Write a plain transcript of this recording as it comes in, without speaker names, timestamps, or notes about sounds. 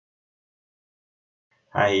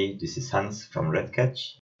Hi, this is Hans from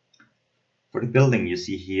REDcatch. For the building you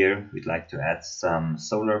see here, we'd like to add some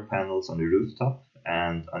solar panels on the rooftop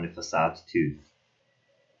and on the facade too.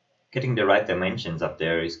 Getting the right dimensions up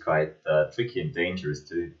there is quite tricky and dangerous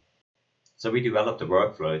too. So we developed a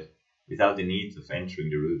workflow without the need of entering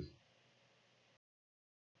the roof.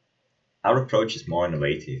 Our approach is more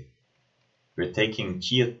innovative. We're taking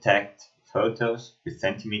geotagged photos with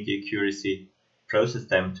centimeter accuracy, process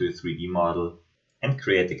them to a 3D model, and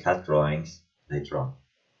create the CAD drawings later on.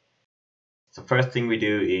 So first thing we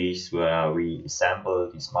do is we assemble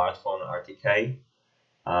the SmartphoneRTK.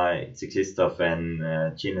 It exists of an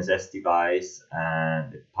GNSS device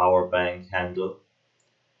and a power bank handle.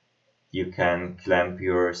 You can clamp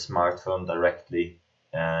your smartphone directly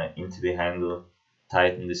into the handle,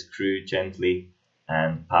 tighten the screw gently,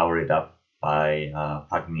 and power it up by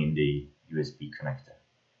plugging in the USB connector.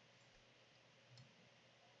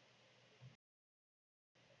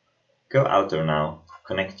 Go outdoor now,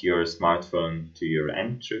 connect your smartphone to your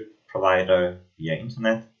entry provider via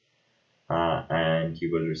internet, and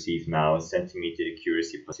you will receive now centimeter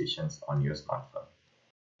accuracy positions on your smartphone.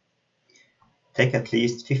 Take at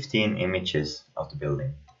least 15 images of the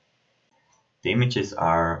building. The images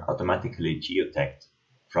are automatically geotagged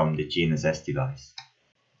from the GNSS device.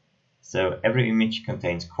 So every image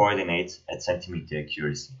contains coordinates at centimeter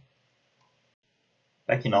accuracy.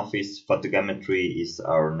 Back in office, photogrammetry is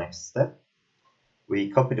our next step. We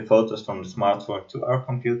copy the photos from the smartphone to our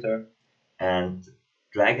computer and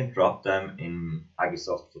drag and drop them in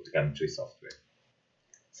Agisoft photogrammetry software.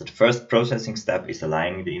 So the first processing step is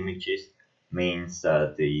aligning the images, means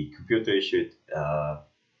the computer should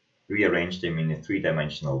rearrange them in a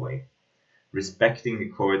three-dimensional way, respecting the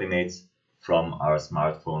coordinates from our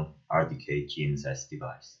smartphone RTK GNSS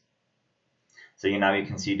device. So now you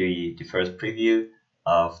can see the first preview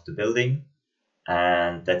of the building,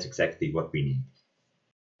 and that's exactly what we need.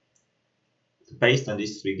 So based on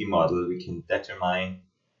this 3D model, we can determine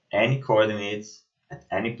any coordinates at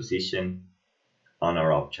any position on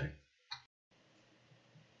our object.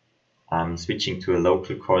 I'm switching to a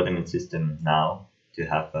local coordinate system now to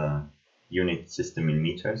have a unit system in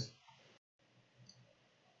meters.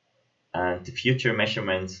 And the future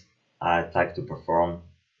measurements I'd like to perform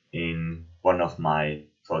in one of my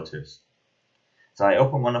photos. So I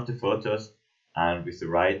open one of the photos, and with the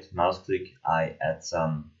right mouse click I add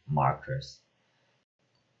some markers.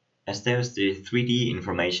 As there's the 3D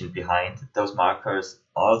information behind, those markers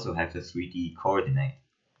also have a 3D coordinate.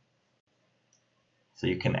 So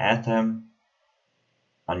you can add them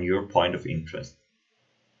on your point of interest.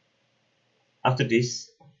 After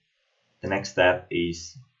this, the next step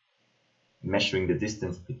is measuring the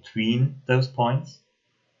distance between those points.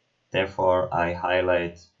 Therefore, I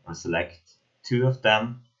highlight or select two of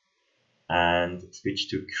them and switch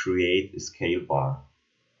to create a scale bar.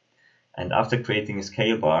 And after creating a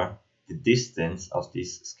scale bar, the distance of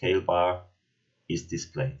this scale bar is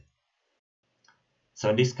displayed.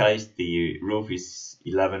 So in this case, the roof is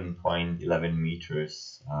 11.11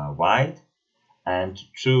 meters wide, and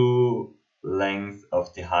true length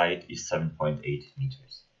of the height is 7.8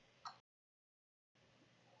 meters.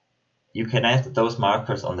 You can add those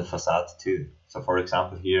markers on the facade too. So for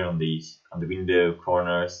example, here on the window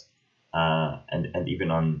corners and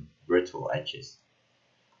even on vertical edges.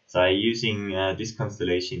 So I'm using this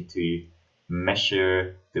constellation to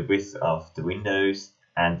measure the width of the windows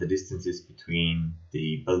and the distances between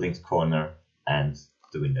the building's corner and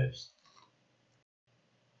the windows.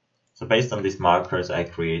 So based on these markers, I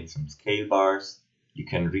create some scale bars. You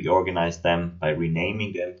can reorganize them by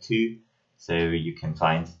renaming them too. So you can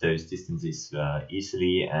find those distances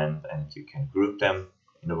easily, and you can group them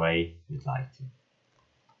in the way you'd like to.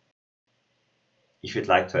 If you'd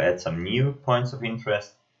like to add some new points of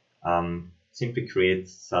interest, simply create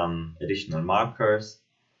some additional markers,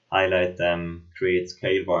 highlight them, create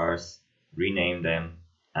scale bars, rename them,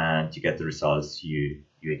 and you get the results you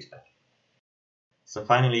expect. So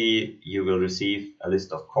finally, you will receive a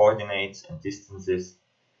list of coordinates and distances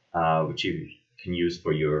which you can use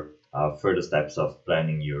for your further steps of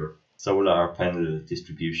planning your solar panel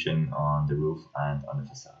distribution on the roof and on the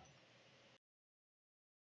facade.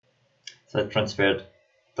 So I transferred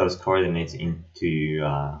those coordinates into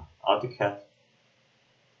AutoCAD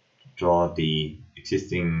to draw the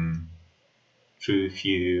existing true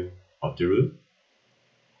view of the roof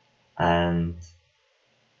and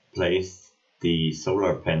place the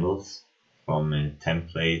solar panels from a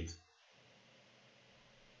template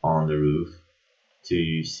on the roof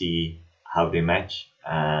to see how they match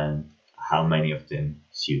and how many of them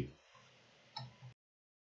suit.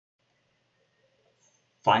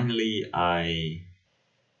 Finally, I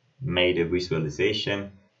made a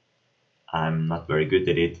visualization. I'm not very good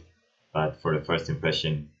at it, but for the first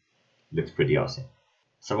impression, it looks pretty awesome.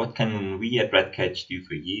 So what can we at REDcatch do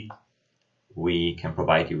for you? We can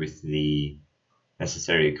provide you with the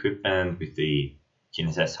necessary equipment, with the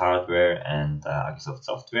GNSS hardware and Agisoft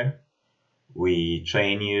software. We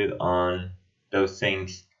train you on those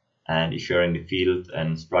things, and if you're in the field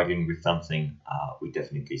and struggling with something, we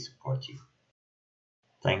definitely support you.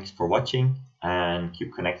 Thanks for watching and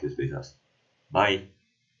keep connected with us. Bye!